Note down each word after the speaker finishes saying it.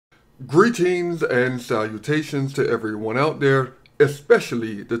Greetings and salutations to everyone out there,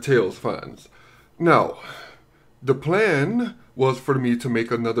 especially the Tales fans. Now, the plan was for me to make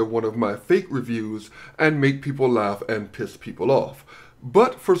another one of my fake reviews and make people laugh and piss people off.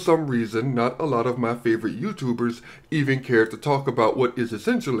 But for some reason, not a lot of my favorite YouTubers even cared to talk about what is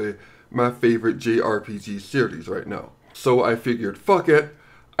essentially my favorite JRPG series right now. So I figured, fuck it,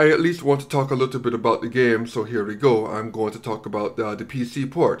 I at least want to talk a little bit about the game, so here we go. I'm going to talk about the PC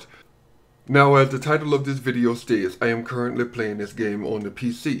port. Now, as the title of this video states, I am currently playing this game on the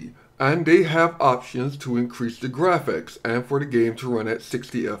PC, and they have options to increase the graphics and for the game to run at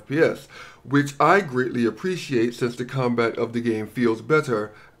 60 FPS, which I greatly appreciate since the combat of the game feels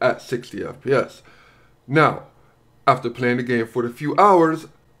better at 60 FPS. Now, after playing the game for a few hours,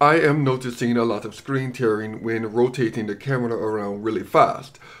 I am noticing a lot of screen tearing when rotating the camera around really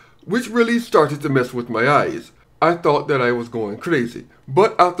fast, which really started to mess with my eyes. I thought that I was going crazy,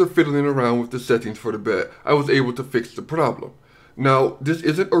 but after fiddling around with the settings for the bit, I was able to fix the problem. Now, this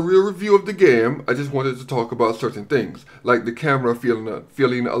isn't a real review of the game, I just wanted to talk about certain things, like the camera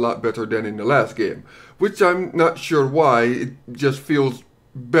feeling a lot better than in the last game, which I'm not sure why, it just feels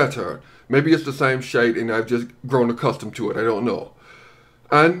better. Maybe it's the same shite and I've just grown accustomed to it, I don't know.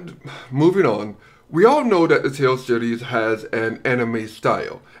 And moving on, we all know that the Tales series has an anime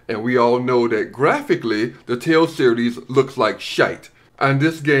style, and we all know that graphically, the Tales series looks like shite. And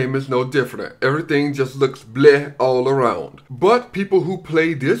this game is no different. Everything just looks bleh all around. But people who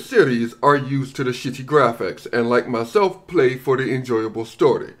play this series are used to the shitty graphics, and like myself, play for the enjoyable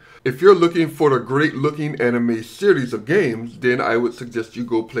story. If you're looking for a great looking anime series of games, then I would suggest you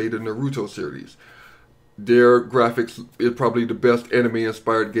go play the Naruto series. Their graphics is probably the best anime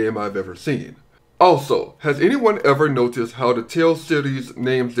inspired game I've ever seen. Also, has anyone ever noticed how the Tales series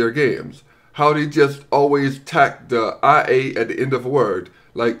names their games? How they just always tack the IA at the end of a word,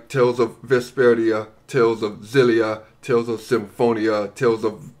 like Tales of Vesperia, Tales of Xillia, Tales of Symphonia, Tales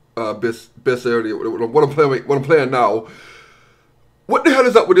of Berseria, what I'm playing now. What the hell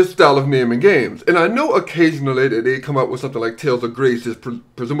is up with this style of naming games? And I know occasionally that they come up with something like Tales of Graces,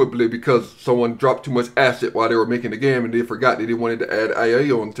 presumably because someone dropped too much acid while they were making the game and they forgot that they wanted to add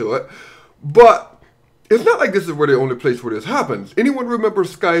IA onto it. But it's not like this is where the only place where this happens. Anyone remember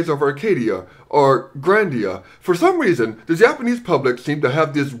Skies of Arcadia or Grandia? For some reason, the Japanese public seem to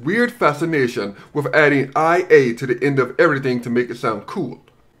have this weird fascination with adding IA to the end of everything to make it sound cool.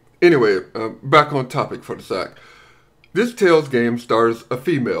 Anyway, back on topic for the sec. This Tales game stars a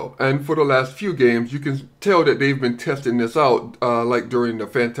female, and for the last few games, you can tell that they've been testing this out, like during the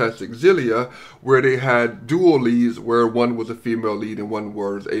Fantastic Xillia, where they had dual leads where one was a female lead and one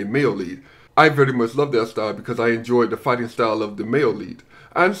was a male lead. I very much love that style because I enjoyed the fighting style of the male lead.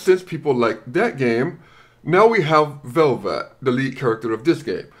 And since people like that game, now we have Velvet, the lead character of this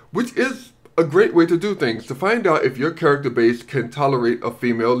game, which is a great way to do things, to find out if your character base can tolerate a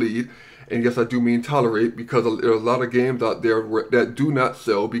female lead. And yes, I do mean tolerate, because there are a lot of games out there that do not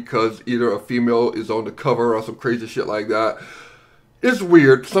sell because either a female is on the cover or some crazy shit like that. It's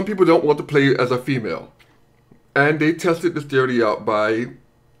weird. Some people don't want to play as a female. And they tested this theory out by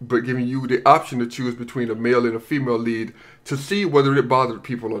giving you the option to choose between a male and a female lead to see whether it bothered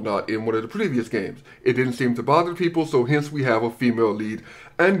people or not in one of the previous games. It didn't seem to bother people, so hence we have a female lead.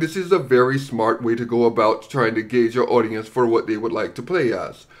 And this is a very smart way to go about trying to gauge your audience for what they would like to play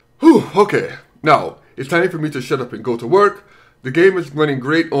as. Whew, okay, now, it's time for me to shut up and go to work. The game is running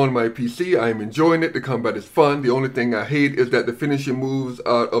great on my PC, I am enjoying it, the combat is fun. The only thing I hate is that the finishing moves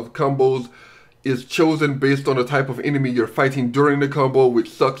of combos is chosen based on the type of enemy you're fighting during the combo, which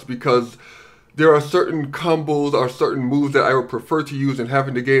sucks because there are certain combos or certain moves that I would prefer to use, and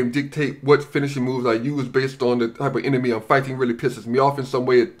having the game dictate what finishing moves I use based on the type of enemy I'm fighting really pisses me off in some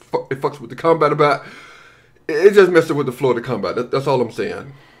way. It fucks with the combat a bit. It just messes with the flow of the combat, that's all I'm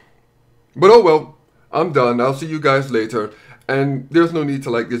saying. But oh well, I'm done. I'll see you guys later. And there's no need to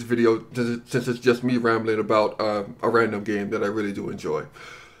like this video since it's just me rambling about a random game that I really do enjoy.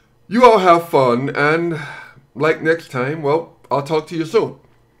 You all have fun, and like next time, well, I'll talk to you soon.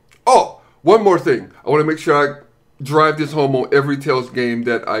 Oh, one more thing. I want to make sure I drive this home on every Tales game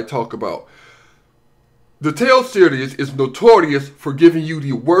that I talk about. The Tales series is notorious for giving you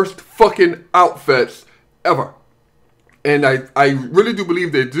the worst fucking outfits ever. And I really do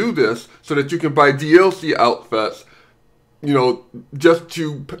believe they do this so that you can buy DLC outfits, you know, just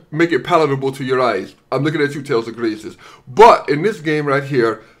to make it palatable to your eyes. I'm looking at you, Tales of Graces. But in this game right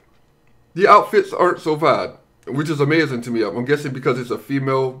here, the outfits aren't so bad, which is amazing to me. I'm guessing because it's a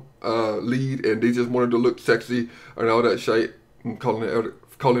female lead and they just wanted to look sexy and all that shit. I'm calling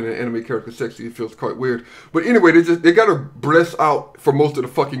calling an anime character sexy, it feels quite weird. But anyway, they got her breasts out for most of the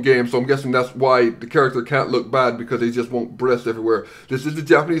fucking game, so I'm guessing that's why the character can't look bad, because they just won't breasts everywhere. This is the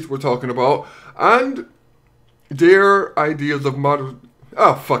Japanese we're talking about, and their ideas of modern.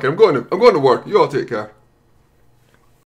 Ah, fuck it. I'm going to work. You all take care.